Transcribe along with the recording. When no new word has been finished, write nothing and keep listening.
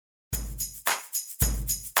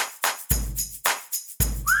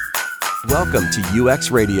Welcome to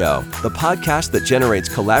UX Radio, the podcast that generates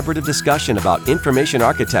collaborative discussion about information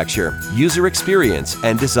architecture, user experience,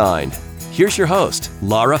 and design. Here's your host,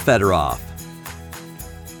 Laura Fedorov.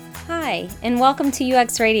 Hi, and welcome to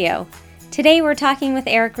UX Radio. Today we're talking with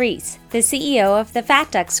Reiss, the CEO of the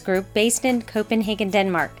FatDUX Group based in Copenhagen,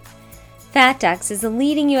 Denmark. FatDUX is a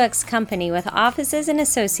leading UX company with offices and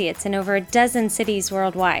associates in over a dozen cities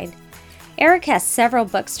worldwide. Eric has several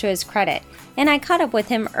books to his credit, and I caught up with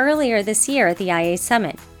him earlier this year at the IA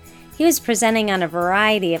Summit. He was presenting on a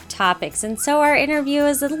variety of topics, and so our interview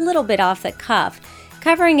is a little bit off the cuff,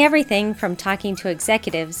 covering everything from talking to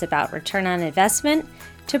executives about return on investment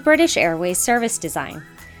to British Airways service design.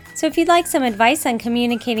 So if you'd like some advice on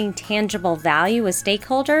communicating tangible value with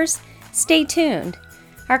stakeholders, stay tuned.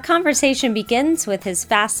 Our conversation begins with his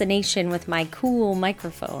fascination with my cool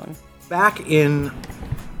microphone. Back in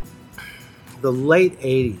the late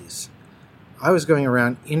 80s, I was going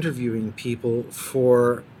around interviewing people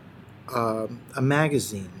for a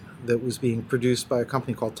magazine that was being produced by a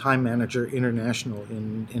company called Time Manager International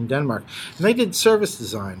in Denmark. And they did service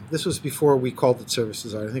design. This was before we called it service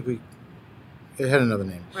design. I think it had another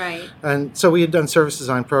name. Right. And so we had done service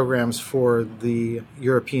design programs for the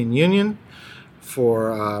European Union,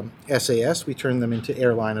 for SAS. We turned them into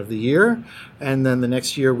Airline of the Year. And then the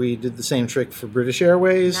next year we did the same trick for British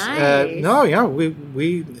Airways. Nice.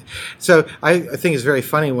 So I think it's very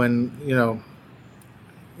funny when,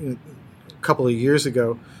 a couple of years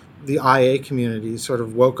ago, the IA community sort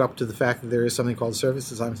of woke up to the fact that there is something called service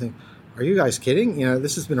design. I'm thinking, are you guys kidding?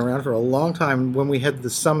 This has been around for a long time. When we had the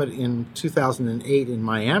summit in 2008 in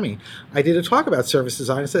Miami, I did a talk about service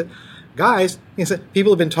design. I said, guys,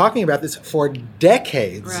 people have been talking about this for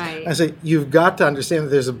decades. Right. I said, you've got to understand that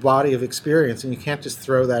there's a body of experience, and you can't just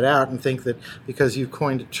throw that out and think that because you've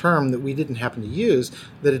coined a term that we didn't happen to use,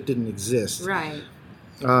 that it didn't exist. Right.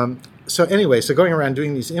 So going around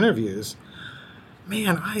doing these interviews,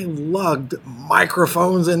 man, I lugged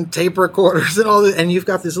microphones and tape recorders and all that, and you've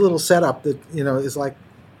got this little setup that, is like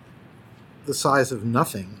the size of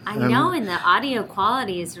nothing. I know, and the audio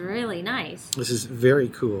quality is really nice. This is very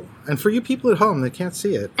cool. And for you people at home that can't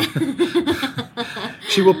see it,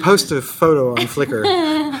 she will post a photo on Flickr.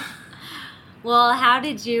 Well, how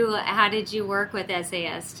did you work with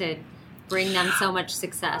SAS to bring them so much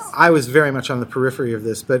success? I was very much on the periphery of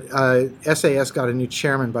this, but SAS got a new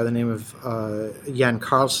chairman by the name of Jan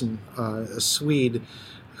Carlson, a Swede,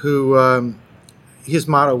 who his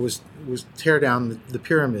motto was tear down the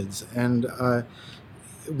pyramids. And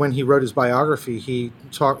when he wrote his biography, he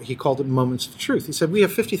called it moments of truth. He said, we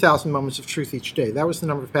have 50,000 moments of truth each day. That was the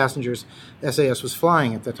number of passengers SAS was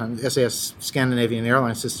flying at that time, SAS Scandinavian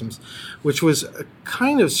Airline Systems, which was a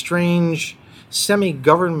kind of strange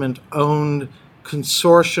semi-government-owned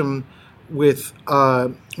consortium with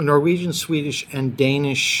Norwegian, Swedish, and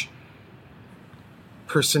Danish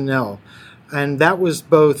personnel. And that was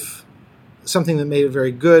both something that made it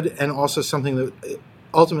very good and also something that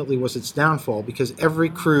ultimately was its downfall, because every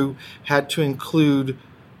crew had to include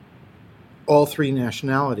all three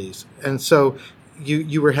nationalities. And so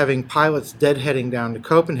you were having pilots deadheading down to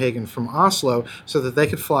Copenhagen from Oslo so that they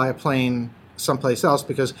could fly a plane someplace else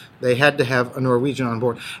because they had to have a Norwegian on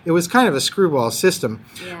board. It was kind of a screwball system,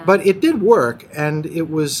 but it did work, and it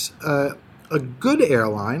was a good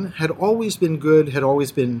airline, had always been good, had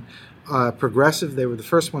always been progressive. They were the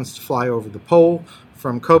first ones to fly over the pole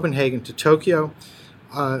from Copenhagen to Tokyo.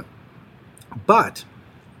 But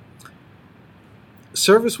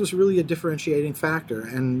service was really a differentiating factor,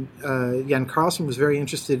 and Jan Carlson was very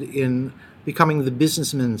interested in becoming the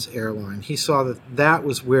businessman's airline. He saw that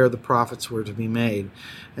was where the profits were to be made,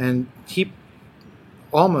 and he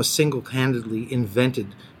almost single-handedly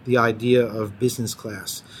invented the idea of business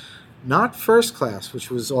class. Not first class, which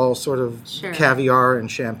was all sort of caviar and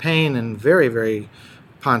champagne and very, very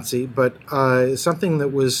poncy, but something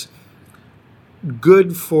that was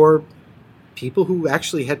good for people who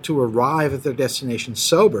actually had to arrive at their destination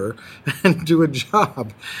sober and do a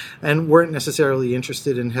job and weren't necessarily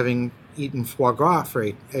interested in having eaten foie gras for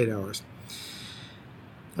eight hours.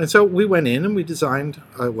 And so we went in and we designed,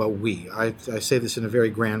 I say this in a very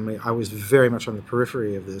grand way, I was very much on the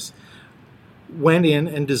periphery of this, went in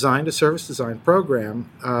and designed a service design program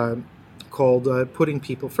called Putting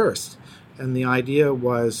People First. And the idea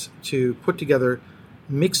was to put together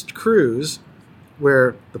mixed crews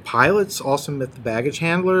where the pilots also met the baggage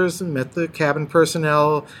handlers and met the cabin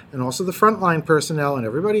personnel and also the frontline personnel, and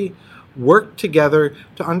everybody worked together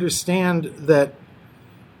to understand that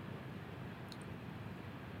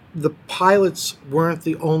the pilots weren't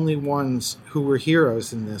the only ones who were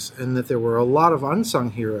heroes in this, and that there were a lot of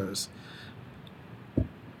unsung heroes.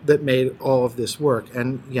 that made all of this work.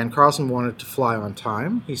 And Jan Carlson wanted to fly on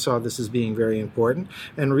time. He saw this as being very important.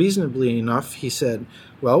 And reasonably enough, he said,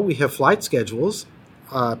 well, we have flight schedules.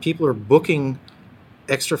 People are booking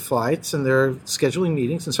extra flights and they're scheduling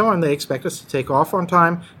meetings and so on. They expect us to take off on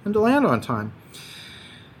time and to land on time.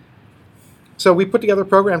 So we put together a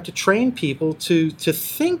program to train people to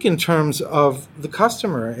think in terms of the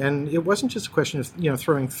customer, and it wasn't just a question of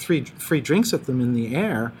throwing free drinks at them in the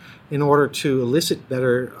air in order to elicit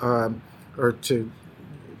better or to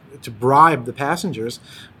bribe the passengers,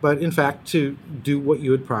 but in fact to do what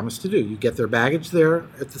you had promised to do. You get their baggage there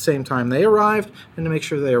at the same time they arrived, and to make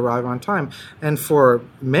sure they arrive on time. And for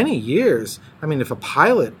many years, I mean, if a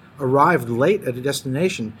pilot arrived late at a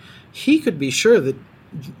destination, he could be sure that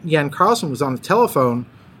Jan Carlson was on the telephone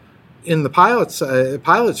in the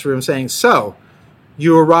pilot's room saying, so,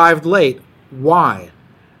 you arrived late, why?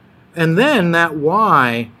 And then that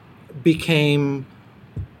why became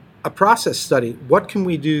a process study. What can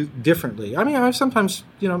we do differently? I mean, sometimes,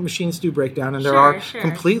 machines do break down, and there are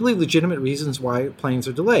completely legitimate reasons why planes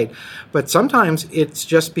are delayed. But sometimes it's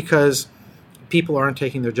just because people aren't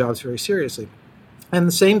taking their jobs very seriously. And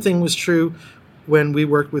the same thing was true when we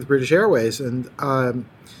worked with British Airways, and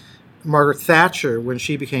Margaret Thatcher, when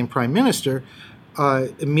she became Prime Minister,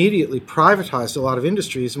 immediately privatized a lot of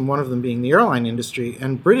industries, and one of them being the airline industry.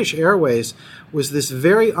 And British Airways was this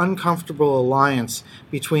very uncomfortable alliance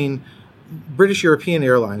between British European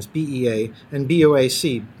Airlines, BEA, and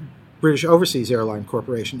BOAC, British Overseas Airline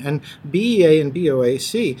Corporation. And BEA and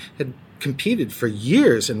BOAC had competed for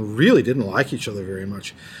years and really didn't like each other very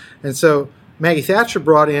much. And so Maggie Thatcher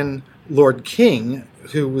brought in Lord King,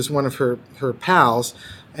 who was one of her pals,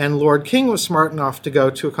 and Lord King was smart enough to go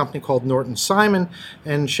to a company called Norton Simon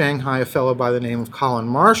and Shanghai a fellow by the name of Colin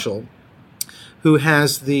Marshall, who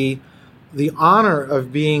has the honor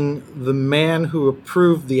of being the man who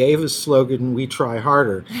approved the Avis slogan, "We try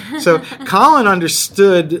harder." So Colin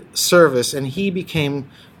understood service, and he became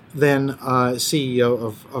then CEO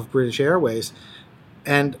of British Airways,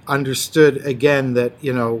 and understood again that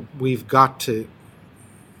we've got to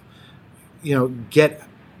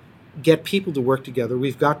get people to work together.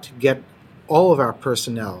 We've got to get all of our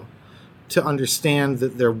personnel to understand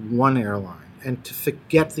that they're one airline, and to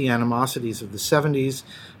forget the animosities of the 70s,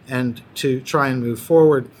 and to try and move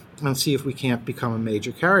forward and see if we can't become a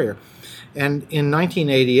major carrier. And in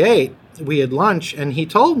 1988, we had lunch, and he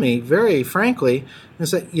told me very frankly, and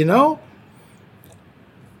said,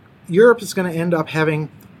 Europe is going to end up having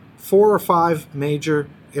 4 or 5 major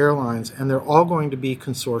airlines, and they're all going to be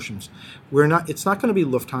consortiums. It's not going to be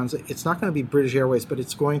Lufthansa, it's not going to be British Airways, but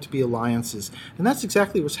it's going to be alliances. And that's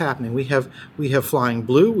exactly what's happening. We have Flying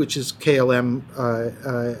Blue, which is KLM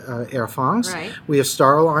Air France. Right. We have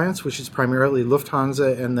Star Alliance, which is primarily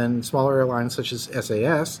Lufthansa, and then smaller airlines such as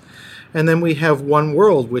SAS. And then we have One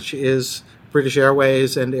World, which is British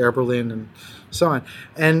Airways and Air Berlin and so on.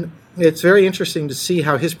 And it's very interesting to see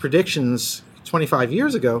how his predictions 25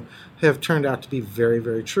 years ago have turned out to be very,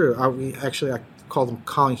 very true. I called him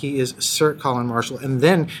Colin. He is Sir Colin Marshall, and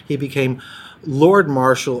then he became Lord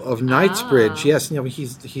Marshal of Knightsbridge. Yes,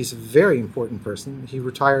 he's a very important person. He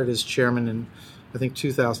retired as chairman in, I think,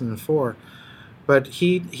 2004. But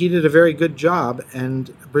he did a very good job,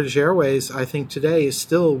 and British Airways, I think today, is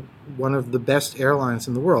still one of the best airlines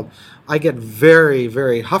in the world. I get very,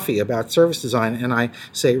 very huffy about service design, and I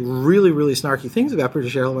say really, really snarky things about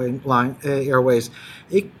British Airways,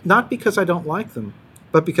 not because I don't like them,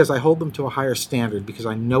 but because I hold them to a higher standard, because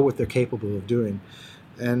I know what they're capable of doing.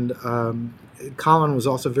 And Colin was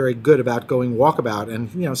also very good about going walkabout,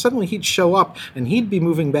 and suddenly he'd show up, and he'd be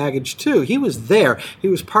moving baggage too. He was there. He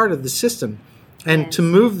was part of the system. And Yes. to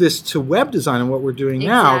move this to web design and what we're doing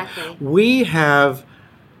now, we have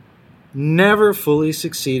never fully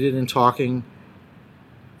succeeded in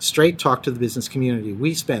straight talk to the business community.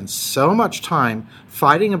 We spend so much time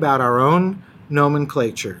fighting about our own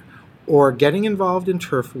nomenclature or getting involved in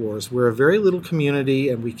turf wars. We're a very little community,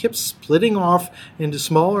 and we keep splitting off into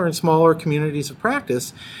smaller and smaller communities of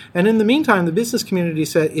practice. And in the meantime, the business community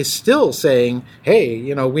is still saying, hey,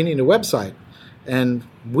 we need a website. And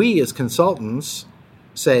we as consultants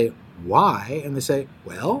say, why? And they say,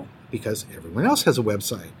 well, because everyone else has a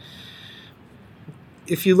website.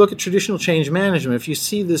 If you look at traditional change management, if you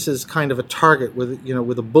see this as kind of a target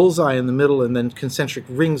with a bullseye in the middle and then concentric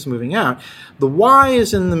rings moving out, the why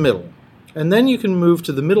is in the middle. And then you can move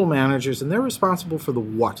to the middle managers, and they're responsible for the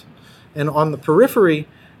what. And on the periphery,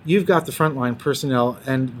 you've got the frontline personnel,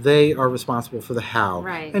 and they are responsible for the how.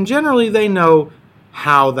 Right. And generally, they know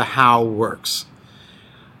how the how works.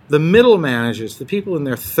 The middle managers, the people in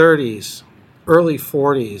their 30s, early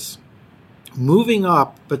 40s, moving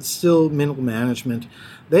up, but still middle management,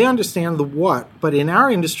 they understand the what, but in our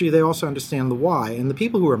industry, they also understand the why. And the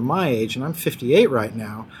people who are my age, and I'm 58 right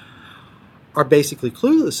now, are basically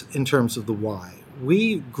clueless in terms of the why.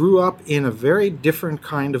 We grew up in a very different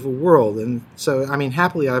kind of a world. And so, I mean,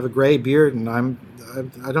 happily, I have a gray beard, and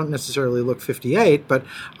I don't necessarily look 58, but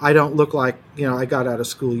I don't look like, I got out of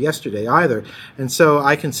school yesterday either. And so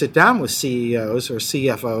I can sit down with CEOs or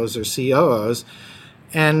CFOs or COOs,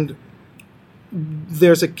 and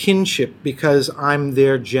there's a kinship because I'm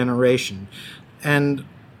their generation. And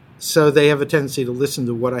so they have a tendency to listen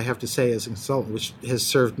to what I have to say as a consultant, which has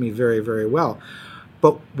served me very, very well.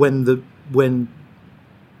 But when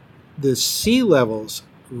the C-levels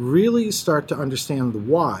really start to understand the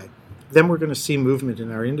why, then we're going to see movement in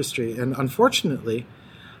our industry. And unfortunately,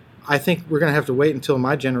 I think we're going to have to wait until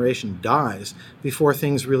my generation dies before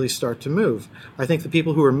things really start to move. I think the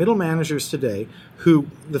people who are middle managers today,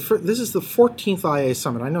 this is the 14th IA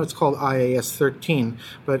Summit. I know it's called IAS 13,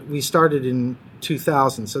 but we started in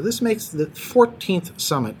 2000. So this makes the 14th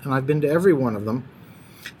summit, and I've been to every one of them.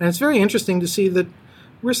 And it's very interesting to see that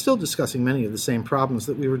we're still discussing many of the same problems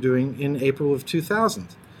that we were doing in April of 2000.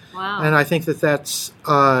 Wow. And I think that's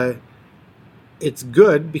it's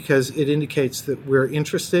good because it indicates that we're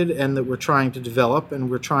interested and that we're trying to develop and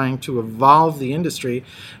we're trying to evolve the industry.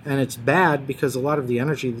 And it's bad because a lot of the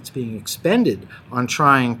energy that's being expended on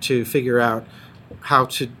trying to figure out how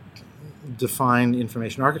to define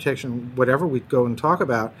information architecture, whatever we go and talk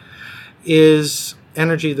about, is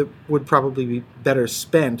energy that would probably be better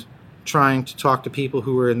spent trying to talk to people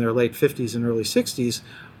who are in their late 50s and early 60s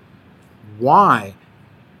why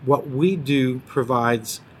what we do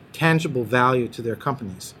provides tangible value to their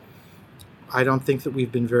companies. I don't think that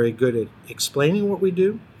we've been very good at explaining what we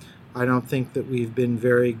do. I don't think that we've been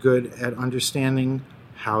very good at understanding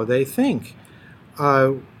how they think.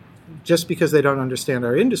 Just because they don't understand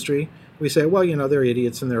our industry, we say, well, they're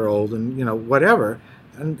idiots and they're old and, whatever.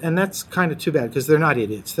 And that's kind of too bad because they're not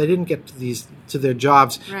idiots. They didn't get to their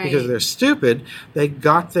jobs because they're stupid. They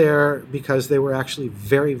got there because they were actually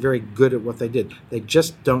very, very good at what they did. They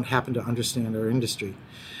just don't happen to understand our industry.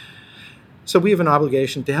 So we have an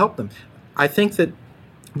obligation to help them. I think that,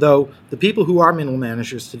 though, the people who are middle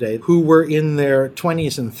managers today, who were in their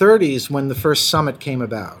 20s and 30s when the first summit came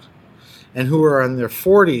about, and who are in their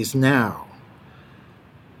 40s now,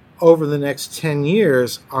 over the next 10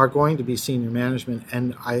 years are going to be senior management,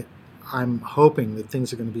 and I'm hoping that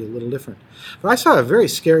things are going to be a little different. But I saw a very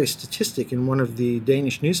scary statistic in one of the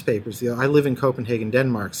Danish newspapers. I live in Copenhagen,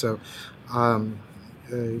 Denmark, so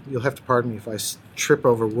you'll have to pardon me if I trip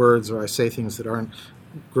over words or I say things that aren't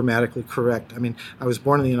grammatically correct. I mean, I was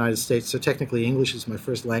born in the United States, so technically English is my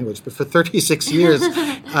first language, but for 36 years,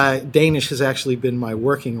 Danish has actually been my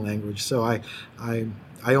working language, so I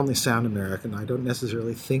only sound American. I don't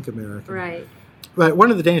necessarily think American. Right. But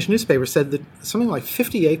one of the Danish newspapers said that something like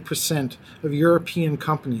 58% of European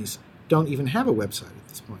companies don't even have a website at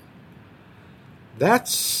this point.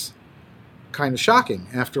 That's kind of shocking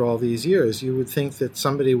after all these years. You would think that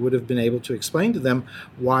somebody would have been able to explain to them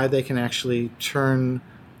why they can actually turn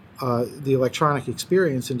the electronic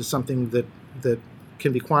experience into something that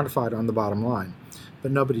can be quantified on the bottom line.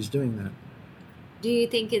 But nobody's doing that. Do you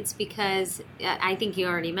think it's because, I think you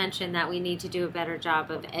already mentioned that we need to do a better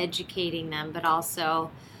job of educating them, but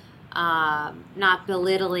also not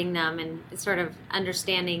belittling them and sort of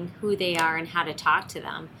understanding who they are and how to talk to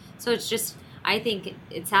them? So it's just, I think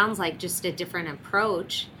it sounds like just a different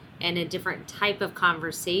approach and a different type of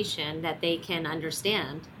conversation that they can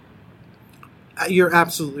understand. You're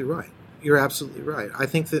absolutely right. You're absolutely right. I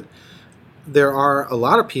think that there are a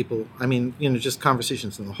lot of people, I mean, just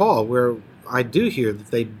conversations in the hall where I do hear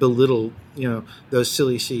that they belittle, those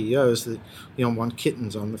silly CEOs that, want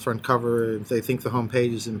kittens on the front cover. They think the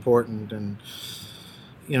homepage is important and,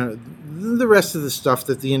 the rest of the stuff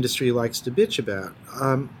that the industry likes to bitch about.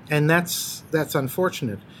 And that's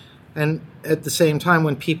unfortunate. And at the same time,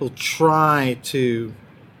 when people try to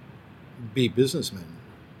be businessmen,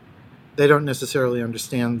 they don't necessarily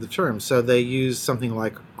understand the term. So they use something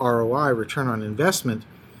like ROI, return on investment,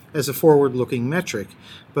 as a forward-looking metric.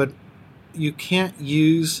 But you can't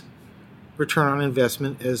use return on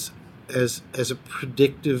investment as a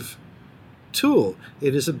predictive tool.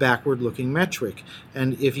 It is a backward-looking metric.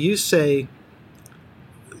 And if you say,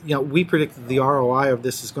 we predict that the ROI of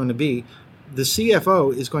this is going to be, the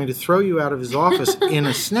CFO is going to throw you out of his office in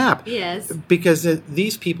a snap. Yes. Because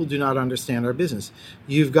these people do not understand our business.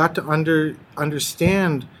 You've got to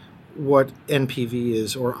understand what NPV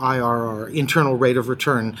is, or IRR, internal rate of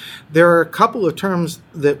return. There are a couple of terms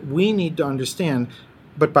that we need to understand,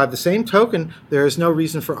 but by the same token, there is no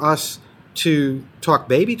reason for us to talk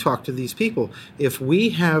baby talk to these people. If we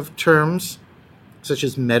have terms such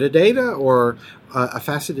as metadata or a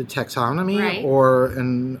faceted taxonomy right. or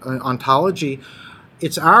an ontology,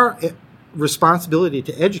 it's our responsibility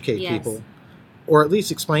to educate yes. people, or at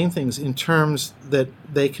least explain things in terms that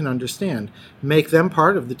they can understand. Make them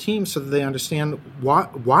part of the team so that they understand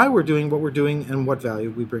why we're doing what we're doing and what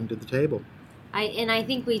value we bring to the table. I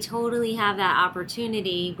think we totally have that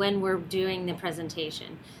opportunity when we're doing the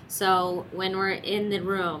presentation. So when we're in the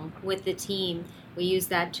room with the team, we use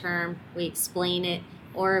that term, we explain it,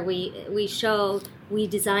 or we show we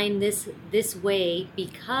designed this way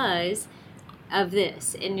because of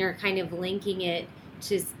this, and you're kind of linking it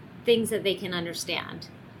to things that they can understand.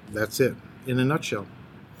 That's it, in a nutshell.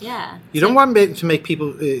 Yeah. You don't want to make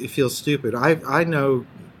people feel stupid. I know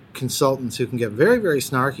consultants who can get very, very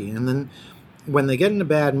snarky, and then when they get in a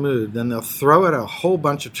bad mood, then they'll throw out a whole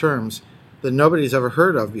bunch of terms that nobody's ever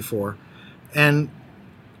heard of before. And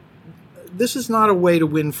this is not a way to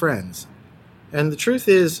win friends. And the truth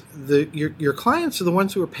is, your clients are the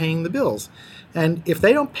ones who are paying the bills. And if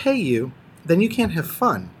they don't pay you, then you can't have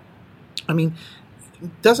fun. I mean,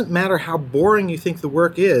 it doesn't matter how boring you think the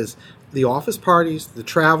work is. The office parties, the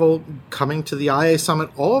travel, coming to the IA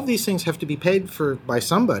Summit, all of these things have to be paid for by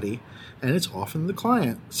somebody, and it's often the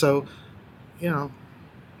client. So,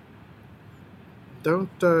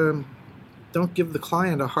 don't give the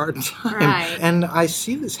client a hard time. Right. And I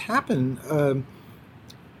see this happen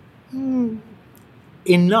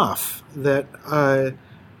enough that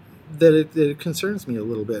it concerns me a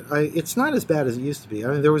little bit. It's not as bad as it used to be. I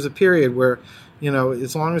mean, there was a period where,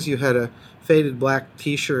 as long as you had a faded black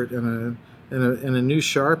T-shirt and a new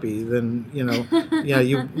Sharpie, then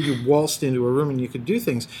you waltzed into a room and you could do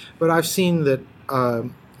things. But I've seen that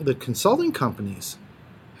the consulting companies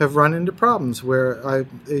have run into problems where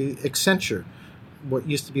Accenture, what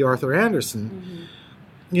used to be Arthur Andersen,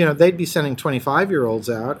 they'd be sending 25-year-olds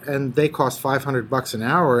out, and they cost $500 an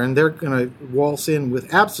hour, and they're going to waltz in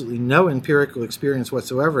with absolutely no empirical experience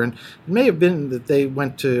whatsoever. And it may have been that they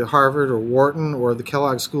went to Harvard or Wharton or the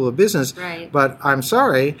Kellogg School of Business, right. But I'm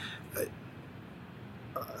sorry,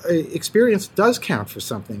 experience does count for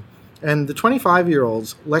something. And the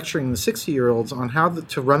 25-year-olds lecturing the 60-year-olds on how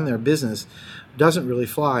to run their business doesn't really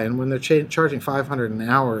fly. And when they're charging $500 an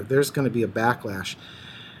hour, there's going to be a backlash.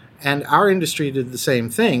 And our industry did the same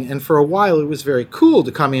thing. And for a while, it was very cool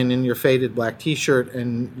to come in your faded black T-shirt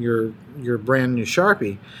and your brand new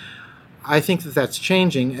Sharpie. I think that that's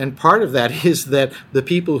changing. And part of that is that the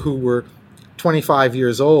people who were 25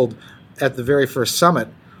 years old at the very first summit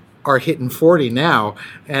are hitting 40 now,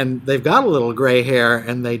 and they've got a little gray hair,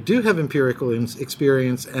 and they do have empirical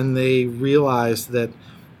experience, and they realize that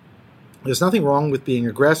there's nothing wrong with being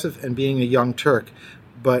aggressive and being a young Turk,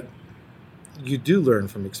 but you do learn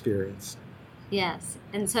from experience. Yes.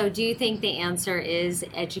 And so do you think the answer is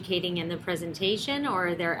educating in the presentation, or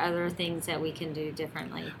are there other things that we can do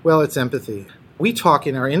differently? Well, it's empathy. We talk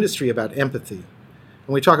in our industry about empathy,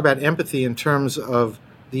 and we talk about empathy in terms of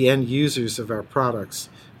the end users of our products.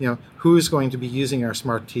 Who is going to be using our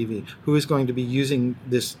smart TV? Who is going to be using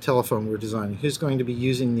this telephone we're designing? Who's going to be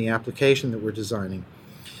using the application that we're designing?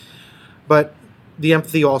 But the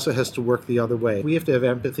empathy also has to work the other way. We have to have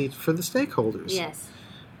empathy for the stakeholders. Yes.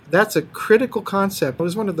 That's a critical concept. It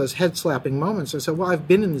was one of those head-slapping moments. I said, well, I've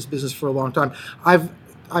been in this business for a long time.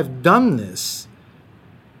 I've done this,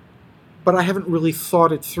 but I haven't really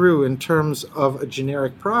thought it through in terms of a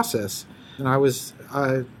generic process. And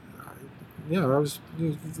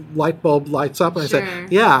light bulb lights up, and Sure. I say,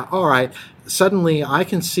 yeah, all right. Suddenly I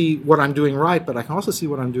can see what I'm doing right, but I can also see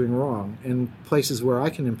what I'm doing wrong in places where I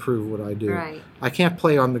can improve what I do. Right. I can't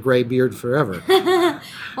play on the gray beard forever.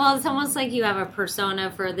 Well, it's almost like you have a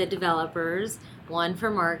persona for the developers, one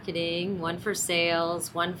for marketing, one for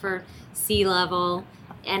sales, one for C-level,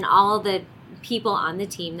 and all the people on the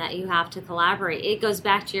team that you have to collaborate. It goes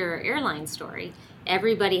back to your airline story.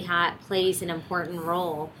 Everybody plays an important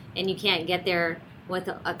role, and you can't get there with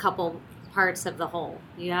a couple parts of the whole.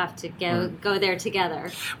 You have to go there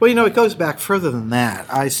together. Well, it goes back further than that.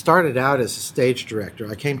 I started out as a stage director.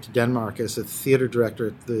 I came to Denmark as a theater director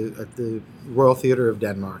at the Royal Theatre of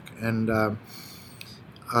Denmark. And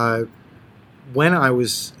when I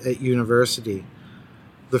was at university,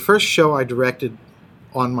 the first show I directed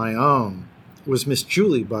on my own was Miss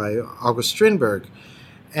Julie by August Strindberg.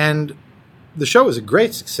 And the show was a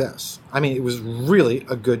great success. I mean, it was really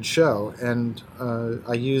a good show. And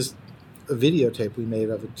I used a videotape we made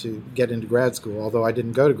of it to get into grad school, although I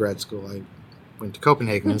didn't go to grad school. I went to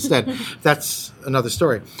Copenhagen instead. That's another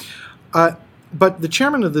story. But the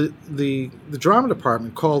chairman of the drama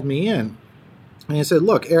department called me in, And he said,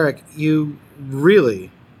 look, Eric, you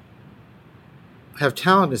really have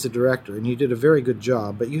talent as a director, and you did a very good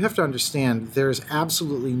job, but you have to understand there's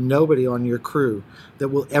absolutely nobody on your crew that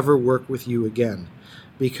will ever work with you again,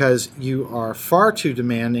 because you are far too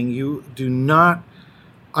demanding. You do not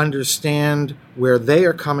understand where they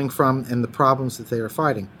are coming from and the problems that they are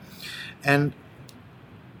fighting. And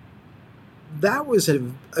that was a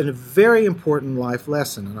very important life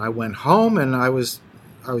lesson. And I went home and I was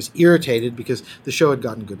irritated because the show had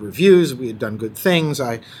gotten good reviews. We had done good things.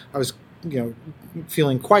 I was,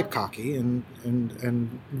 feeling quite cocky and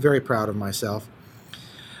very proud of myself.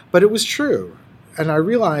 But it was true. And I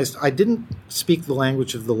realized I didn't speak the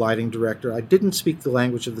language of the lighting director. I didn't speak the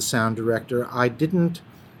language of the sound director. I didn't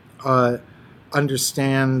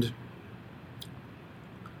understand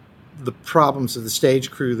the problems of the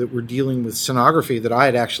stage crew that were dealing with scenography that I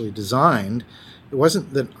had actually designed. It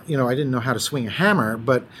wasn't that, I didn't know how to swing a hammer,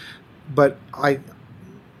 but I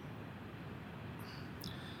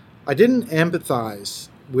didn't empathize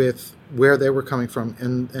with where they were coming from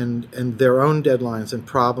and their own deadlines and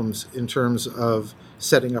problems in terms of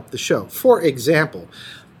setting up the show. For example,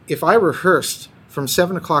 if I rehearsed from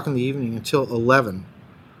 7 o'clock in the evening until 11,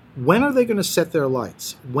 when are they going to set their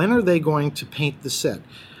lights? When are they going to paint the set?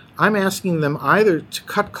 I'm asking them either to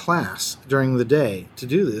cut class during the day to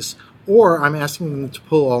do this, or I'm asking them to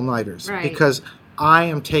pull all-nighters, right, because I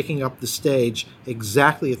am taking up the stage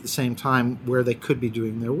exactly at the same time where they could be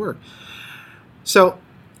doing their work. So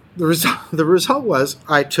the result was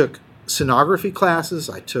I took scenography classes,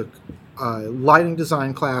 I took lighting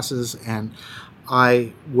design classes, and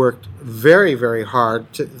I worked very, very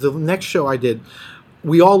hard. The next show I did,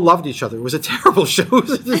 we all loved each other. It was a terrible show. It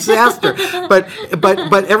was a disaster.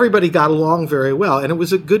 but everybody got along very well, and it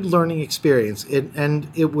was a good learning experience.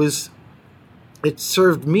 It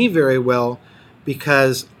served me very well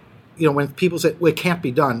because, when people say, well, it can't be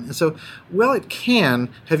done. And so, well, it can.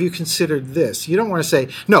 Have you considered this? You don't want to say,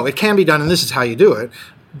 no, it can be done and this is how you do it.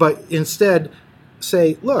 But instead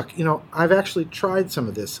say, look, I've actually tried some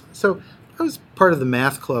of this. So I was part of the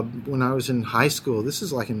math club when I was in high school. This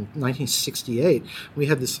is like in 1968. We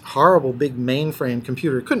had this horrible big mainframe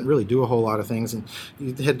computer. It couldn't really do a whole lot of things, and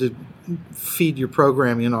you had to feed your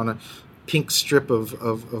program in on a pink strip of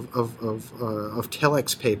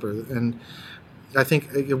telex paper. And I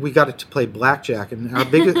think we got it to play blackjack. And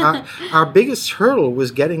our biggest hurdle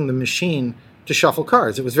was getting the machine to shuffle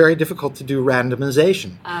cards. It was very difficult to do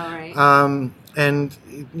randomization. Oh, right. And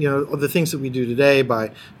the things that we do today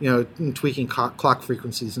by tweaking clock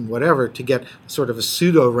frequencies and whatever to get sort of a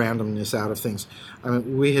pseudo randomness out of things. I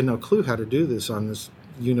mean, we had no clue how to do this on this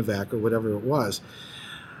UNIVAC or whatever it was.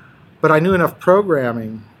 But I knew enough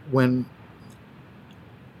programming when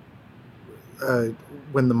the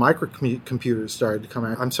microcomputers started to come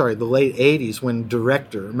out. I'm sorry, the late 80s when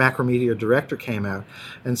Macromedia Director came out,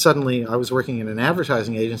 and suddenly I was working in an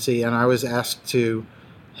advertising agency and I was asked to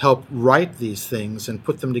help write these things and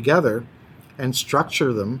put them together and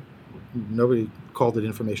structure them. Nobody called it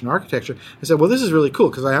information architecture. I said, well, this is really cool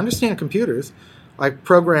because I understand computers. I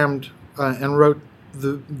programmed and wrote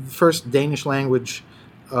the first Danish language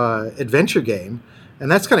adventure game, and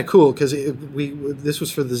that's kind of cool because this was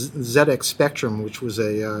for the ZX Spectrum, which was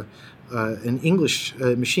an English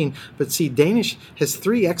machine. But see, Danish has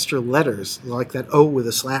 3 extra letters, like that O with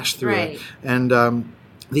a slash through right, it, and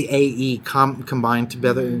the AE combined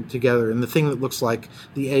together, and the thing that looks like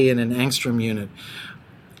the A in an angstrom unit.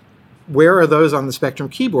 Where are those on the Spectrum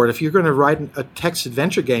keyboard? If you're going to write a text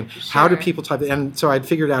adventure game, sure, how do people type it? And so I'd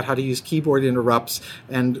figured out how to use keyboard interrupts,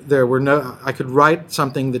 and I could write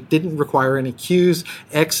something that didn't require any Q's,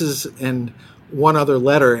 X's, and one other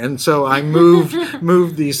letter. And so I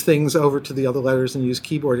moved these things over to the other letters and used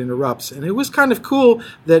keyboard interrupts. And it was kind of cool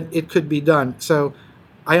that it could be done. So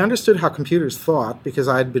I understood how computers thought because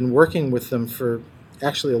I had been working with them for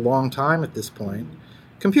actually a long time at this point.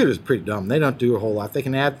 Computers are pretty dumb. They don't do a whole lot. They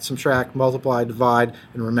can add, subtract, multiply, divide,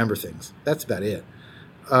 and remember things. That's about it.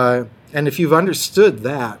 And if you've understood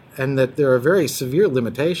that and that there are very severe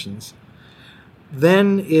limitations,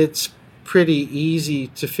 then it's pretty easy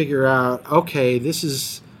to figure out, okay, this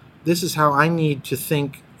is how I need to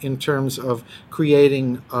think in terms of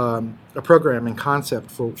creating a programming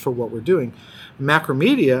concept for what we're doing.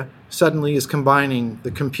 Macromedia suddenly is combining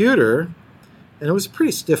the computer, and it was a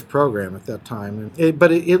pretty stiff program at that time.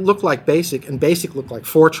 But it looked like BASIC, and BASIC looked like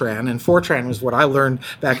Fortran, and Fortran was what I learned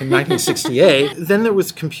back in 1968. Then there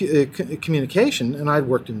was communication, and I'd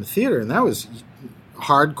worked in the theater, and that was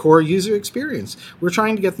hardcore user experience. We're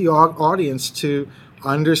trying to get the audience to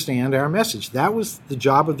understand our message. That was the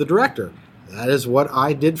job of the director. That is what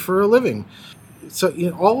I did for a living.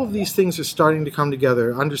 so all of these things are starting to come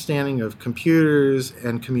together. Understanding of computers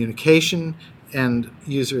and communication and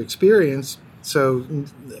user experience. So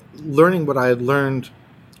learning what I had learned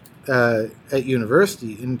at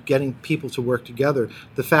university and getting people to work together,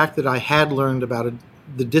 the fact that I had learned about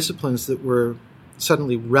the disciplines that were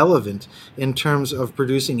suddenly relevant in terms of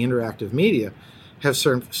producing interactive media have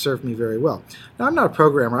served me very well. Now, I'm not a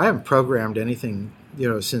programmer. I haven't programmed anything,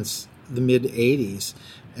 since the mid 80s.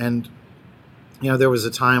 And, there was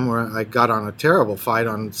a time where I got on a terrible fight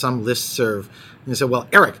on some listserv. And they said, well,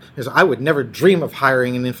 Eric, I would never dream of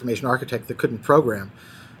hiring an information architect that couldn't program.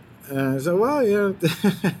 And I said, well,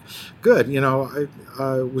 good.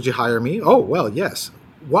 Would you hire me? Oh, well, yes.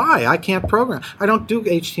 Why? I can't program. I don't do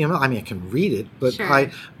HTML. I mean, I can read it, but sure.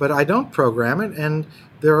 I don't program it. And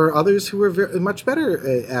there are others who are much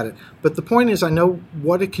better at it. But the point is, I know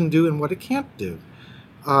what it can do and what it can't do.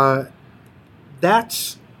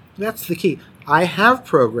 That's the key. I've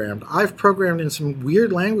programmed in some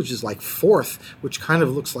weird languages like Forth, which kind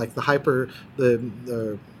of looks like the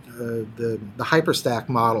hyperstack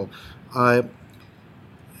model. I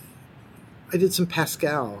did some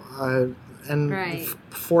Pascal and right.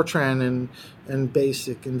 Fortran and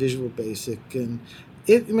Basic and Visual Basic, and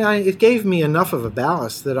it gave me enough of a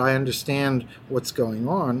ballast that I understand what's going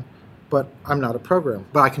on, but I'm not a programmer.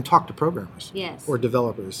 But I can talk to programmers, yes, or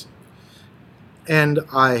developers, and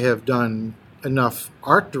I have done enough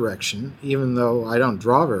art direction, even though I don't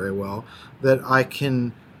draw very well, that I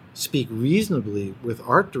can speak reasonably with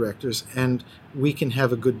art directors, and we can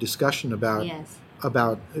have a good discussion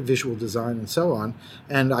about visual design and so on.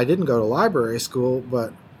 And I didn't go to library school,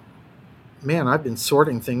 but man, I've been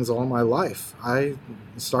sorting things all my life. I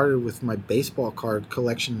started with my baseball card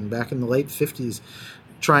collection back in the late 50s,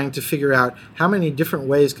 trying to figure out how many different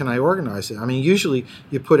ways can I organize it. I mean, usually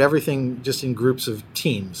you put everything just in groups of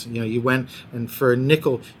teams. You went, and for a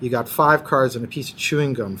nickel, you got 5 cards and a piece of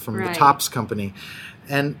chewing gum from the Topps company.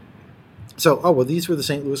 And so, these were the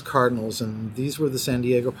St. Louis Cardinals, and these were the San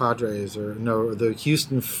Diego Padres, or the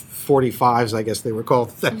Houston 45s, I guess they were called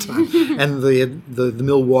at that time, and the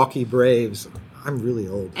Milwaukee Braves. I'm really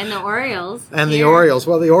old. And the Orioles. And the Orioles.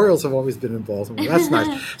 Well, the Orioles have always been in Baltimore. That's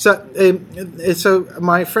nice. So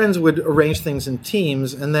my friends would arrange things in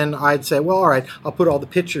teams, and then I'd say, well, all right, I'll put all the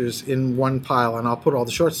pitchers in one pile, and I'll put all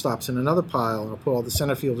the shortstops in another pile, and I'll put all the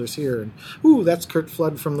center fielders here. And, ooh, that's Kurt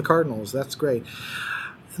Flood from the Cardinals. That's great.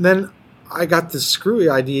 And then I got this screwy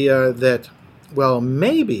idea that, well,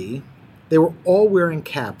 maybe they were all wearing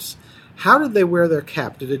caps. How did they wear their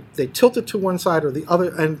cap? Did they tilt it to one side or the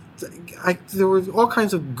other? And there were all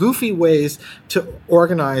kinds of goofy ways to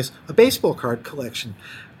organize a baseball card collection.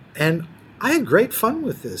 And I had great fun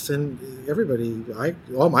with this. And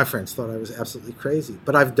all my friends thought I was absolutely crazy.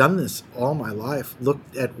 But I've done this all my life,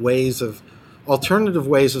 looked at alternative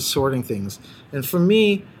ways of sorting things. And for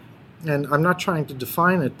me, and I'm not trying to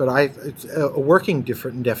define it, but it's a working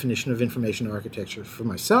different definition of information architecture for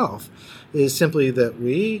myself is simply that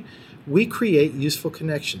we create useful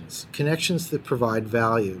connections that provide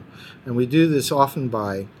value. And we do this often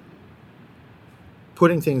by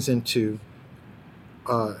putting things into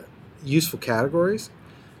useful categories,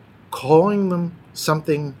 calling them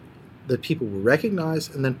something that people will recognize,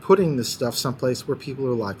 and then putting this stuff someplace where people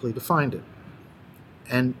are likely to find it.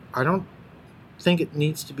 And I don't think it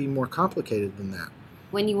needs to be more complicated than that.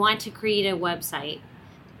 When you want to create a website,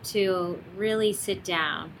 to really sit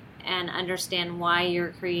down and understand why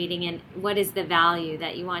you're creating and what is the value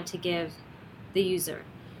that you want to give the user.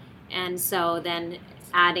 And so then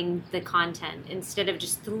adding the content instead of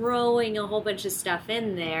just throwing a whole bunch of stuff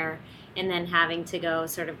in there and then having to go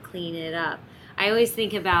sort of clean it up. I always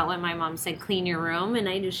think about when my mom said clean your room, and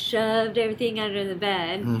I just shoved everything under the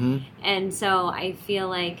bed. Mm-hmm. And so I feel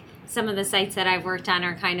like some of the sites that I've worked on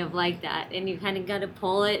are kind of like that, and you kind of got to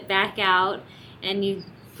pull it back out, and you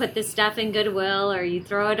put the stuff in Goodwill, or you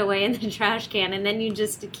throw it away in the trash can, and then you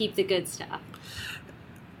just keep the good stuff.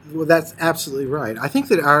 Well, that's absolutely right. I think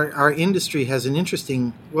that our industry has an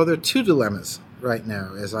interesting, there are 2 dilemmas right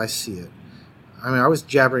now as I see it. I mean, I was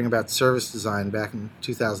jabbering about service design back in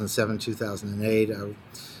 2007, 2008. I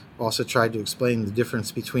also tried to explain the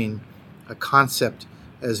difference between a concept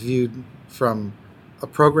as viewed from a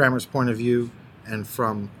programmer's point of view and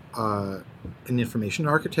from an information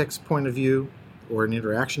architect's point of view or an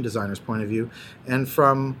interaction designer's point of view and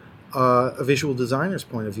from a visual designer's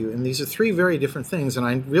point of view. And these are 3 very different things. And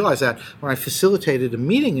I realized that when I facilitated a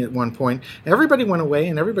meeting at one point, everybody went away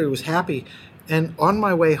and everybody was happy. And on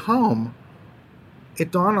my way home, it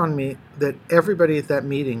dawned on me that everybody at that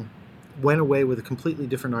meeting went away with a completely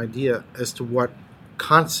different idea as to what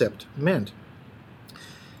concept meant.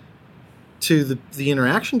 To the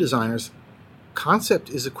interaction designers, concept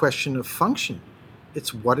is a question of function.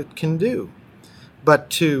 It's what it can do. But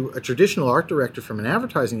to a traditional art director from an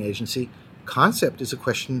advertising agency, concept is a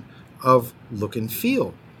question of look and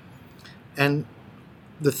feel. And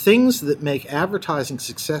the things that make advertising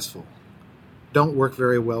successful don't work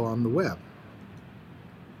very well on the web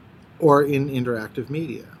or in interactive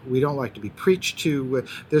media. We don't like to be preached to.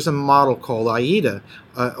 There's a model called AIDA,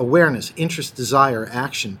 awareness, interest, desire,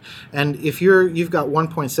 action. And if you've got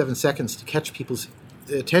 1.7 seconds to catch people's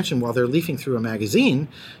attention while they're leafing through a magazine,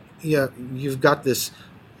 you've got this,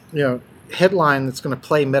 headline that's going to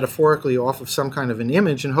play metaphorically off of some kind of an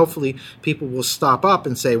image, and hopefully people will stop up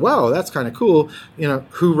and say, "Wow, that's kind of cool.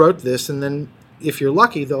 Who wrote this?" And then, if you're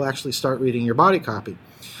lucky, they'll actually start reading your body copy.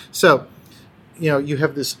 So, you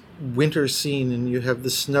have this winter scene, and you have the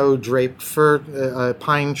snow-draped fir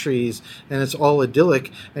pine trees, and it's all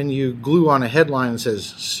idyllic, and you glue on a headline that says,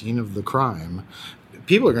 "Scene of the crime."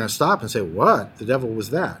 People are going to stop and say, "What the devil was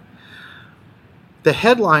that?" The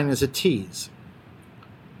headline is a tease.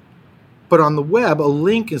 But on the web, a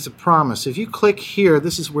link is a promise. If you click here,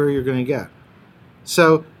 this is where you're going to get.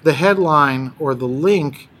 So the headline or the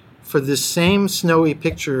link for this same snowy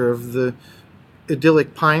picture of the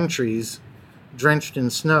idyllic pine trees drenched in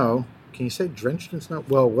snow. Can you say drenched in snow?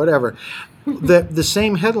 Well, whatever. The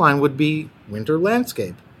same headline would be winter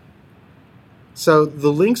landscape. So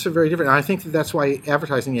the links are very different. And I think that's why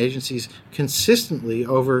advertising agencies consistently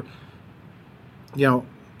over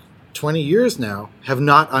 20 years now have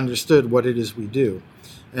not understood what it is we do,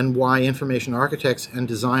 and why information architects and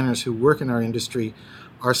designers who work in our industry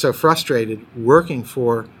are so frustrated working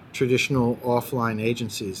for traditional offline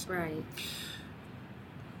agencies. Right.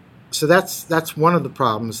 So that's one of the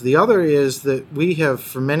problems. The other is that we have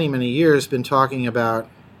for many, many years been talking about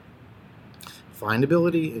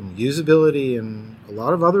findability and usability and a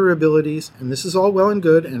lot of other abilities, and this is all well and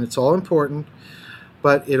good, and it's all important,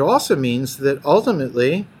 but it also means that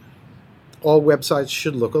ultimately all websites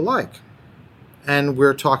should look alike. And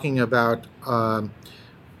we're talking about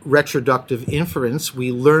retroductive inference.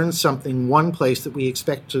 We learn something one place that we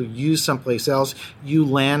expect to use someplace else. You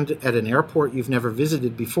land at an airport you've never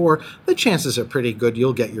visited before. The chances are pretty good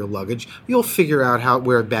you'll get your luggage. You'll figure out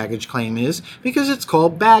where baggage claim is because it's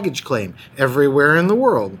called baggage claim everywhere in the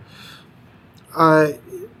world.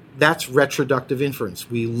 That's retroductive inference.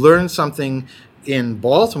 We learn something in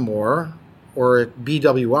Baltimore or at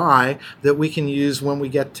BWI that we can use when we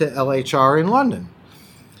get to LHR in London.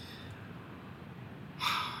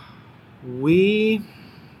 We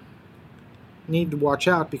need to watch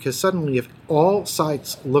out because suddenly if all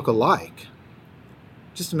sites look alike,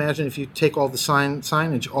 just imagine if you take all the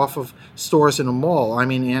signage off of stores in a mall. I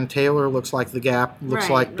mean, Ann Taylor looks like The Gap, looks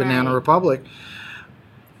like Banana Republic.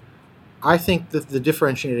 I think that the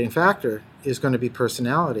differentiating factor is going to be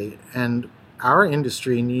personality, and our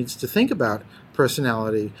industry needs to think about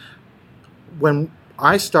personality. When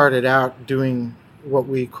I started out doing what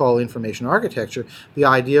we call information architecture, the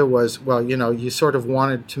idea was, you sort of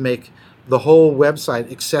wanted to make the whole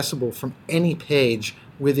website accessible from any page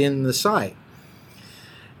within the site.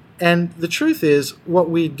 And the truth is,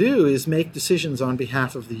 what we do is make decisions on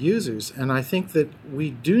behalf of the users, and I think that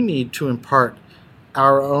we do need to impart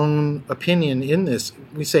our own opinion in this.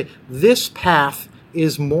 We say, this path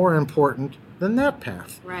is more important than that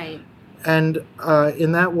path. Right. And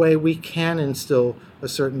in that way, we can instill a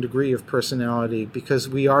certain degree of personality because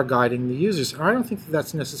we are guiding the users. I don't think that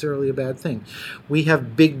that's necessarily a bad thing. We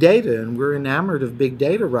have big data, and we're enamored of big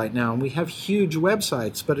data right now, and we have huge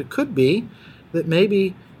websites, but it could be that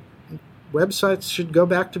maybe websites should go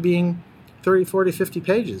back to being 30, 40, 50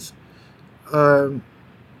 pages.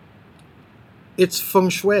 It's feng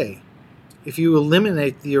shui. If you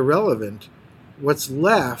eliminate the irrelevant, what's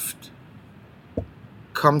left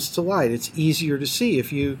comes to light. It's easier to see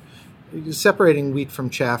if you're separating wheat from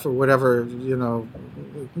chaff or whatever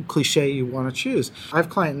cliche you want to choose. I have a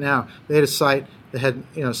client now. They had a site that had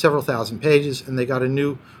several thousand pages, and they got a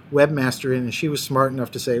new webmaster in, and she was smart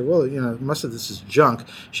enough to say, well, most of this is junk.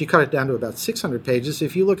 She cut it down to about 600 pages.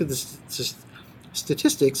 If you look at the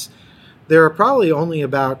statistics, there are probably only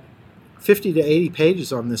about 50 to 80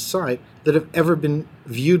 pages on this site that have ever been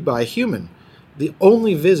viewed by a human. The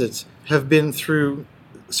only visits have been through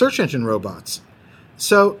search engine robots.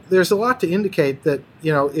 So there's a lot to indicate that,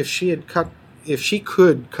 if she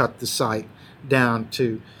could cut the site down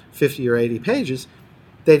to 50 or 80 pages,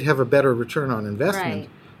 they'd have a better return on investment.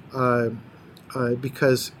 Right.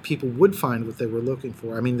 Because people would find what they were looking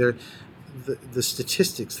for. I mean, the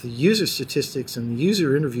statistics, the user statistics and the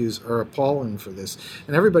user interviews are appalling for this.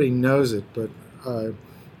 And everybody knows it, but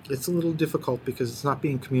it's a little difficult because it's not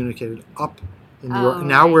being communicated up.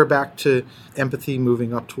 Now we're back to empathy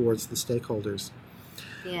moving up towards the stakeholders.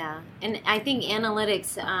 Yeah, and I think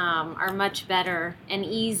analytics are much better and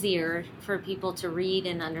easier for people to read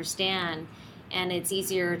and understand, and it's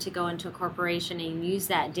easier to go into a corporation and use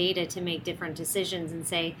that data to make different decisions and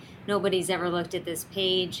say, nobody's ever looked at this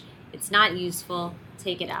page, it's not useful,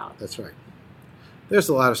 take it out. That's right. There's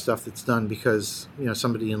a lot of stuff that's done because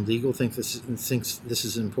somebody in legal thinks this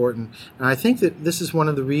is important, and I think that this is one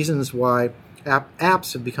of the reasons why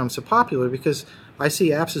apps have become so popular, because I see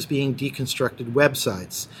apps as being deconstructed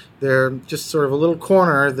websites. They're just sort of a little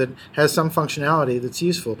corner that has some functionality that's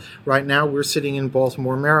useful. Right now we're sitting in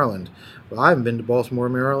Baltimore, Maryland. Well, I haven't been to Baltimore,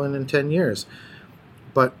 Maryland in 10 years.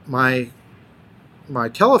 But my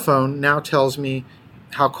telephone now tells me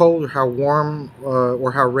how cold or how warm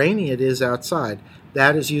or how rainy it is outside.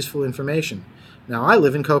 That is useful information. Now, I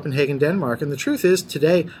live in Copenhagen, Denmark, and the truth is,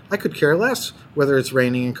 today, I could care less whether it's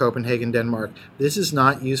raining in Copenhagen, Denmark. This is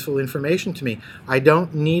not useful information to me. I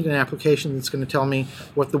don't need an application that's going to tell me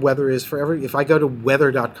what the weather is for if I go to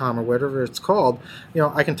weather.com or whatever it's called,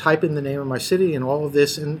 I can type in the name of my city and all of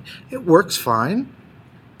this, and it works fine.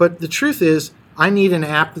 But the truth is, I need an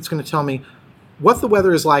app that's going to tell me what the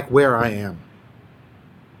weather is like where I am.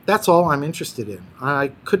 That's all I'm interested in. I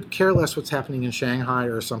could care less what's happening in Shanghai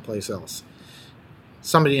or someplace else.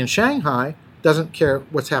 Somebody in Shanghai doesn't care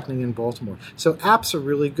what's happening in Baltimore. So apps are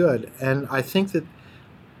really good. And I think that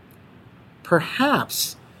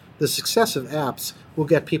perhaps the success of apps will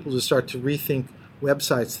get people to start to rethink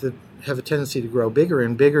websites that have a tendency to grow bigger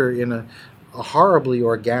and bigger in a horribly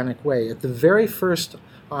organic way. At the very first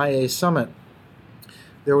IA Summit,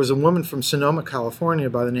 there was a woman from Sonoma, California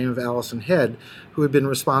by the name of Allison Head who had been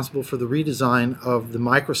responsible for the redesign of the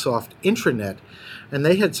Microsoft intranet. And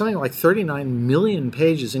they had something like 39 million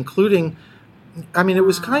pages, including,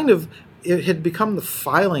 it had become the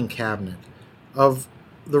filing cabinet of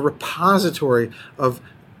the repository of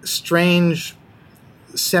strange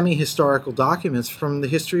semi-historical documents from the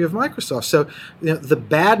history of Microsoft. So the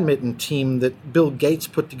badminton team that Bill Gates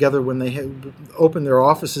put together when they had opened their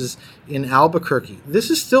offices in Albuquerque, this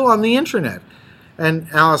is still on the internet. And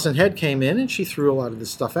Allison Head came in and she threw a lot of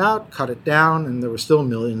this stuff out, cut it down, and there were still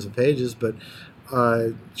millions of pages, but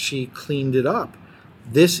she cleaned it up.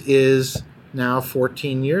 This is now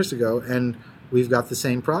 14 years ago, and we've got the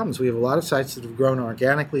same problems. We have a lot of sites that have grown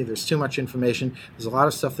organically. There's too much information. There's a lot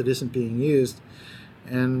of stuff that isn't being used.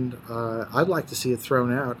 And I'd like to see it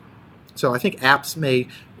thrown out. So I think apps may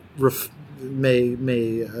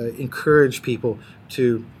encourage people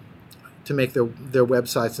to make their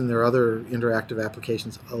websites and their other interactive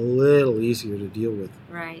applications a little easier to deal with.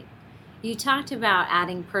 Right. You talked about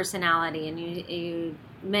adding personality, and you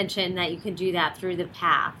mentioned that you could do that through the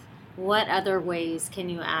path. What other ways can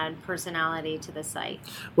you add personality to the site?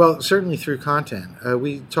 Well, certainly through content.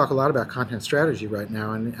 We talk a lot about content strategy right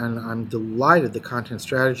now, and I'm delighted that content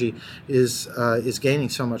strategy is gaining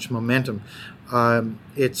so much momentum.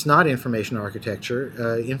 It's not information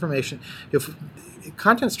architecture.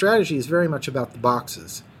 Content strategy is very much about the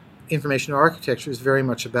boxes. Information architecture is very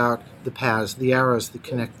much about the paths, the arrows that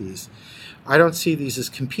connect these. I don't see these as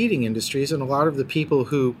competing industries, and a lot of the people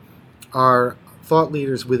who are thought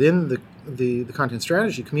leaders within the content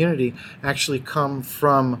strategy community actually come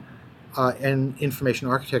from an information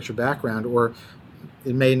architecture background, or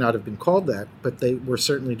it may not have been called that, but they were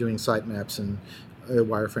certainly doing sitemaps and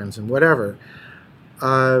wireframes and whatever.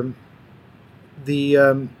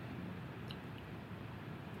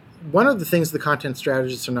 One of the things the content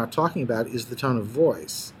strategists are not talking about is the tone of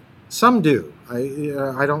voice. Some do.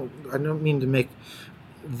 I don't mean to make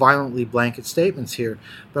violently blanket statements here,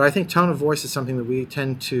 but I think tone of voice is something that we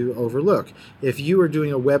tend to overlook. If you are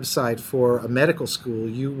doing a website for a medical school,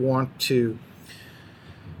 you want to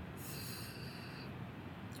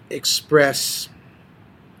express,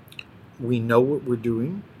 we know what we're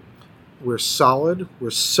doing, we're solid,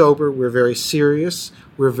 we're sober, we're very serious,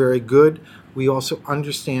 we're very good, we also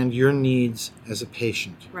understand your needs as a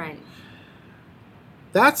patient. Right.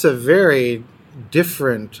 That's a very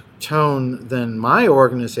different tone than my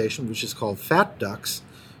organization, which is called FatDUX,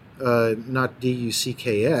 not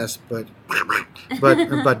DUCKS, but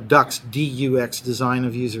DUX, DUX, Design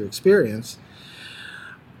of User Experience.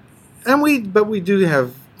 And we do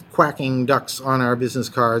have quacking ducks on our business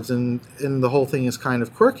cards, and the whole thing is kind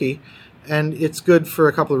of quirky, and it's good for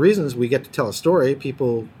a couple of reasons. We get to tell a story.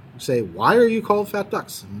 People say, why are you called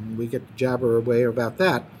FatDUX? And we get to jabber away about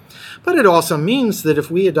that. But it also means that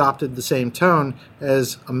if we adopted the same tone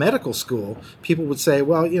as a medical school, people would say,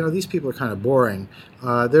 well, these people are kind of boring.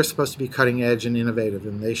 They're supposed to be cutting edge and innovative,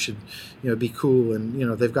 and they should, be cool.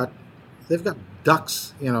 And, they've got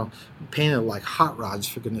ducks, painted like hot rods,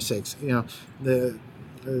 for goodness sakes.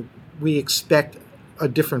 We expect a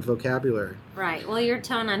different vocabulary. Right. Well, your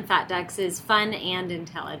tone on FatDUX is fun and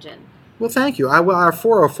intelligent. Well, thank you. Our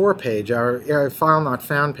 404 page, our File Not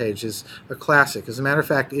Found page, is a classic. As a matter of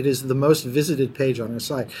fact, it is the most visited page on our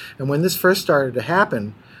site. And when this first started to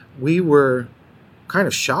happen, we were kind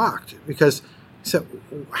of shocked because so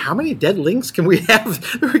how many dead links can we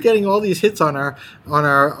have? We're getting all these hits on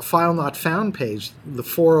our File Not Found page, the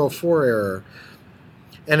 404 error.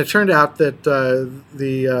 And it turned out that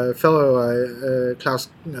the fellow Klaus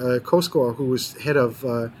Koskor, who was head of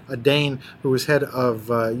a Dane, who was head of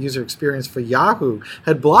user experience for Yahoo,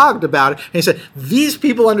 had blogged about it. And he said, these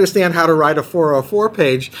people understand how to write a 404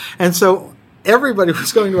 page. And so everybody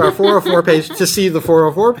was going to our 404 page to see the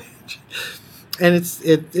 404 page. And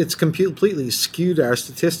it's completely skewed our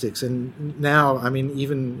statistics. And now,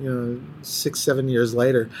 even 6-7 years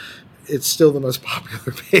later, it's still the most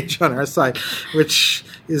popular page on our site, which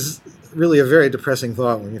is really a very depressing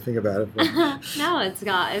thought when you think about it. No,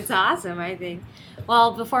 it's awesome, I think.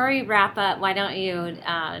 Well, before we wrap up, why don't you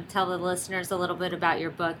tell the listeners a little bit about your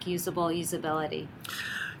book, Usable Usability?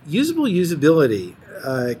 Usable Usability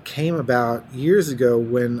came about years ago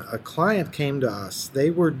when a client came to us. They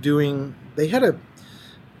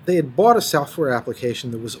had bought a software application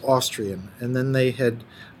that was Austrian, and then they had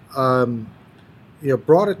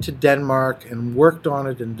brought it to Denmark and worked on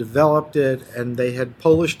it and developed it, and they had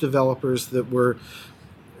Polish developers that were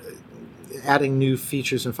adding new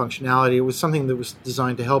features and functionality. It was something that was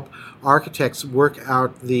designed to help architects work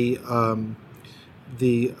out the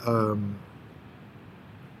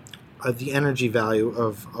energy value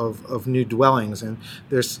of new dwellings. And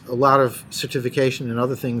there's a lot of certification and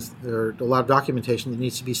other things. There are a lot of documentation that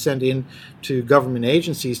needs to be sent in to government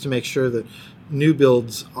agencies to make sure that new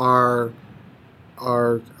builds are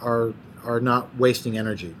not wasting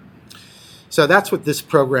energy. So that's what this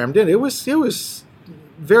program did. It was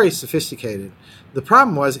very sophisticated. The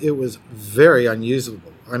problem was it was very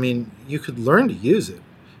unusable. You could learn to use it,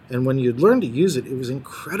 and when you'd learn to use it, it was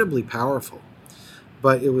incredibly powerful,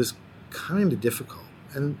 but it was kind of difficult.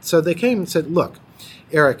 And so they came and said, look,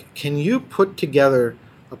 Eric, can you put together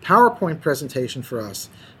a PowerPoint presentation for us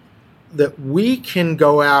that we can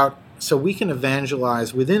go out so we can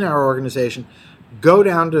evangelize within our organization, go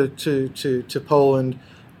down to Poland,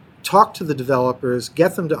 talk to the developers,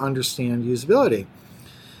 get them to understand usability.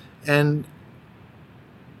 And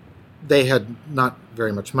they had not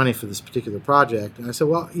very much money for this particular project. And I said,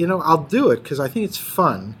 well, I'll do it because I think it's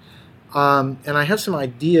fun. And I have some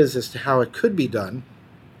ideas as to how it could be done.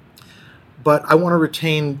 But I want to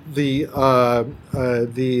retain the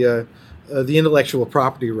intellectual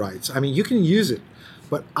property rights. You can use it,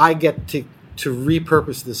 but I get to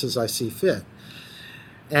repurpose this as I see fit.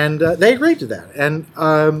 And they agreed to that.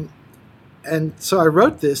 And so I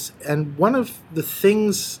wrote this, and one of the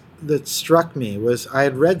things that struck me was I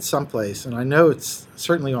had read someplace, and I know it's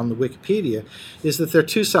certainly on the Wikipedia, is that there are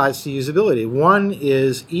two sides to usability. One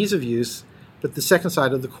is ease of use, but the second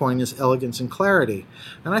side of the coin is elegance and clarity.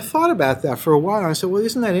 And I thought about that for a while, and I said, well,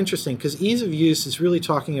 isn't that interesting? Because ease of use is really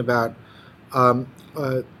talking about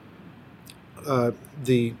the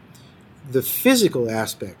physical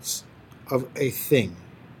aspects of a thing.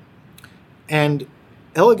 And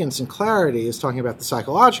elegance and clarity is talking about the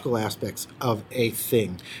psychological aspects of a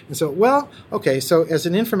thing. And so, so as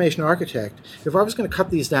an information architect, if I was going to cut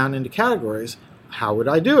these down into categories, how would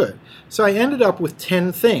I do it? So I ended up with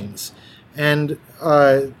 10 things. And,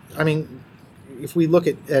 if we look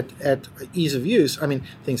at ease of use,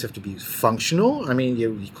 things have to be functional.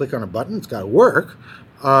 You click on a button, it's got to work.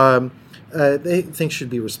 Things should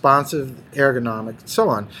be responsive, ergonomic, and so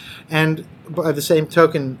on. And by the same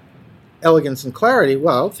token, elegance and clarity,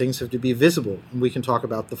 things have to be visible. We can talk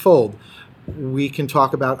about the fold. We can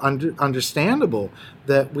talk about understandable,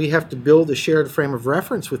 that we have to build a shared frame of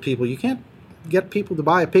reference with people. You can't get people to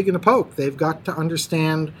buy a pig in a poke. They've got to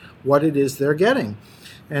understand what it is they're getting.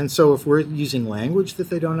 And so if we're using language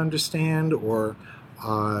that they don't understand, or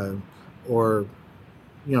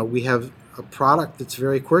we have a product that's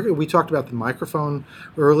very quirky. We talked about the microphone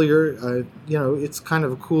earlier. It's kind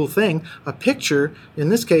of a cool thing. A picture, in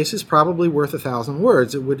this case, is probably worth 1,000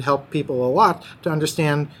 words. It would help people a lot to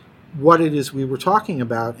understand what it is we were talking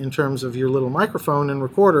about in terms of your little microphone and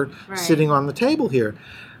recorder sitting on the table here.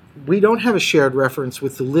 we don't have a shared reference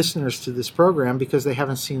with the listeners to this program because they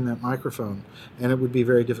haven't seen that microphone, and it would be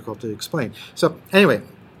very difficult to explain. So anyway,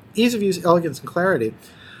 ease of use, elegance, and clarity.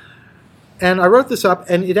 And I wrote this up,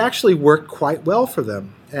 and it actually worked quite well for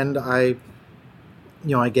them. And I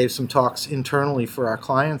gave some talks internally for our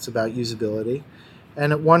clients about usability.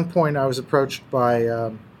 And at one point, I was approached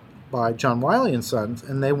by John Wiley and Sons,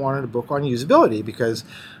 and they wanted a book on usability because,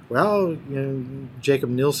 well, Jacob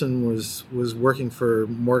Nielsen was working for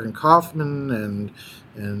Morgan Kaufman,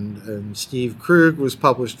 and Steve Krug was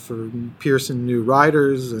published for Pearson New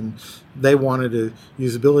Writers, and they wanted a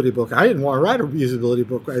usability book. I didn't want to write a usability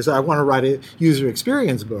book. I said, I want to write a user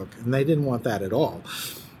experience book, and they didn't want that at all.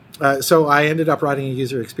 So I ended up writing a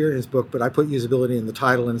user experience book, but I put usability in the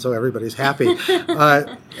title, and so everybody's happy.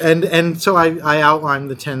 And so I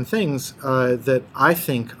outlined the 10 things that I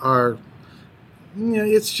think are,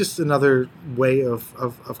 it's just another way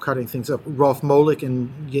of cutting things up. Rolf Molik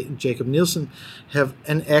and Jacob Nielsen have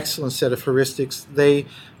an excellent set of heuristics.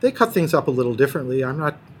 They cut things up a little differently. I'm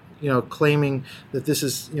not, claiming that this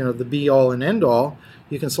is, the be-all and end-all.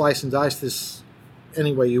 You can slice and dice this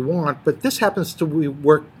any way you want, but this happens to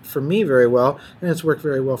work for me very well, and it's worked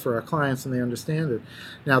very well for our clients, and they understand it.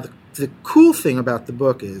 Now, the cool thing about the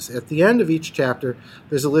book is at the end of each chapter,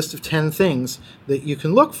 there's a list of 10 things that you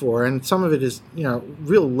can look for, and some of it is,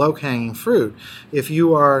 real low-hanging fruit. If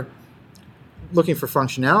you are looking for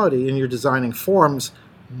functionality and you're designing forms,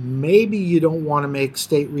 maybe you don't want to make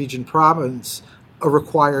state, region, province a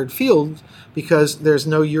required field because there's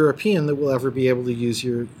no European that will ever be able to use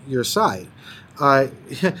your site.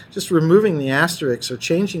 Just removing the asterisks or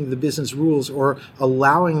changing the business rules or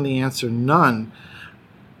allowing the answer none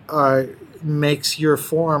makes your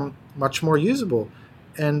form much more usable.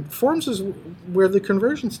 And forms is where the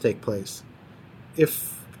conversions take place.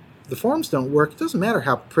 If the forms don't work, it doesn't matter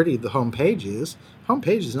how pretty the home page is. Home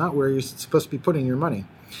page is not where you're supposed to be putting your money.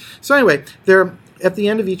 So anyway, at the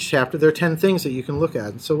end of each chapter, there are 10 things that you can look at.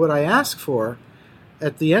 And so what I ask for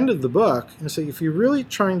at the end of the book, and so if you're really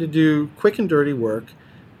trying to do quick and dirty work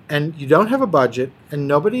and you don't have a budget and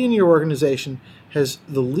nobody in your organization has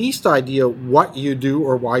the least idea what you do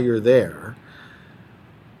or why you're there,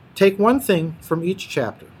 take one thing from each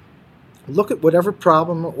chapter. Look at whatever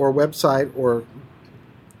problem or website or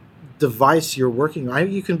device you're working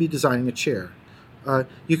on. You can be designing a chair.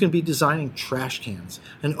 You can be designing trash cans.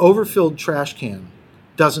 An overfilled trash can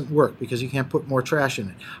doesn't work because you can't put more trash in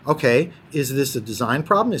it. Okay, is this a design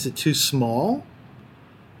problem? Is it too small?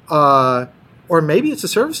 Or maybe it's a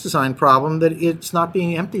service design problem that it's not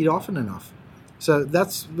being emptied often enough. So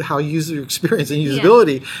that's how user experience and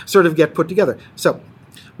usability sort of get put together. So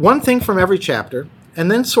one thing from every chapter,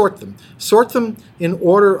 and then sort them. Sort them in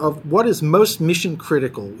order of what is most mission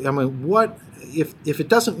critical. I mean, what if it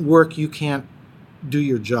doesn't work, you can't do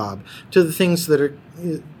your job, to the things that are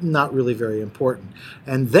not really very important.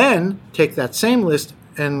 And then take that same list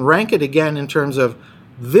and rank it again in terms of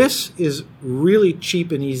this is really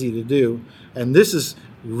cheap and easy to do, and this is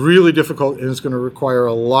really difficult and it's going to require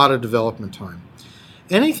a lot of development time.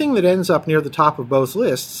 Anything that ends up near the top of both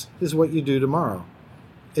lists is what you do tomorrow.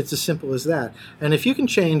 It's as simple as that. And if you can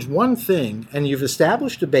change one thing and you've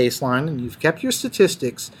established a baseline and you've kept your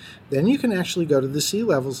statistics, then you can actually go to the C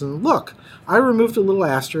levels and look. I removed a little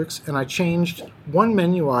asterisk and I changed one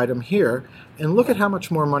menu item here, and look at how much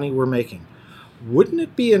more money we're making. Wouldn't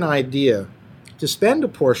it be an idea to spend a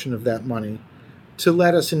portion of that money to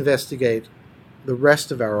let us investigate the rest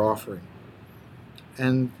of our offering?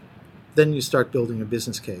 And then you start building a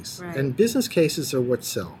business case. Right. And business cases are what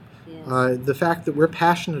sell. Yes. The fact that we're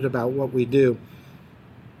passionate about what we do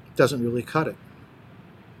doesn't really cut it.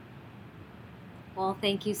 Well,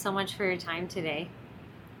 thank you so much for your time today.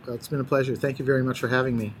 Well, it's been a pleasure. Thank you very much for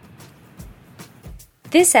having me.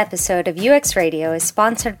 This episode of UX Radio is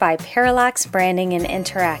sponsored by Parallax Branding and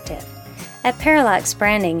Interactive. At Parallax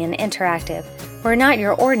Branding and Interactive, we're not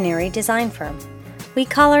your ordinary design firm. We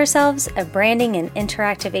call ourselves a branding and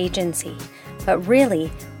interactive agency, but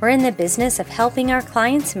really, we're in the business of helping our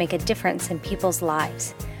clients make a difference in people's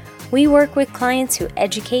lives. We work with clients who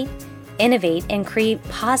educate, innovate, and create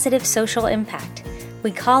positive social impact.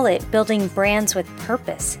 We call it building brands with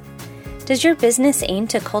purpose. Does your business aim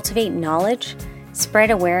to cultivate knowledge,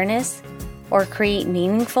 spread awareness, or create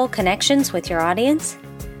meaningful connections with your audience?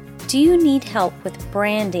 Do you need help with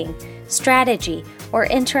branding, strategy, or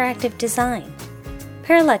interactive design?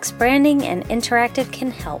 Parallax Branding and Interactive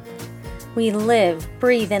can help. We live,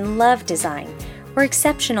 breathe, and love design. We're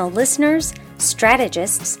exceptional listeners,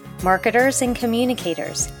 strategists, marketers, and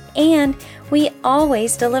communicators. And we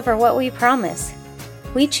always deliver what we promise.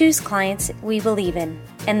 We choose clients we believe in,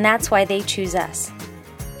 and that's why they choose us.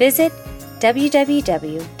 Visit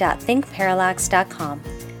www.thinkparallax.com.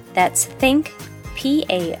 That's think,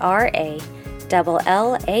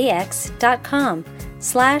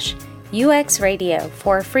 PARALLAX.com/UX Radio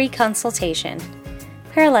for a free consultation.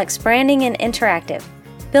 Parallax Branding and Interactive,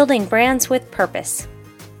 building brands with purpose.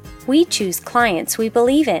 We choose clients we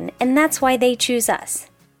believe in, and that's why they choose us.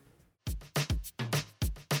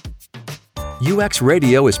 UX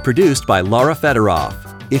Radio is produced by Laura Fedorov.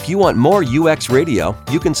 If you want more UX Radio,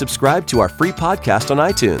 you can subscribe to our free podcast on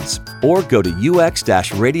iTunes or go to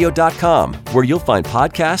ux-radio.com where you'll find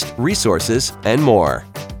podcast, resources, and more.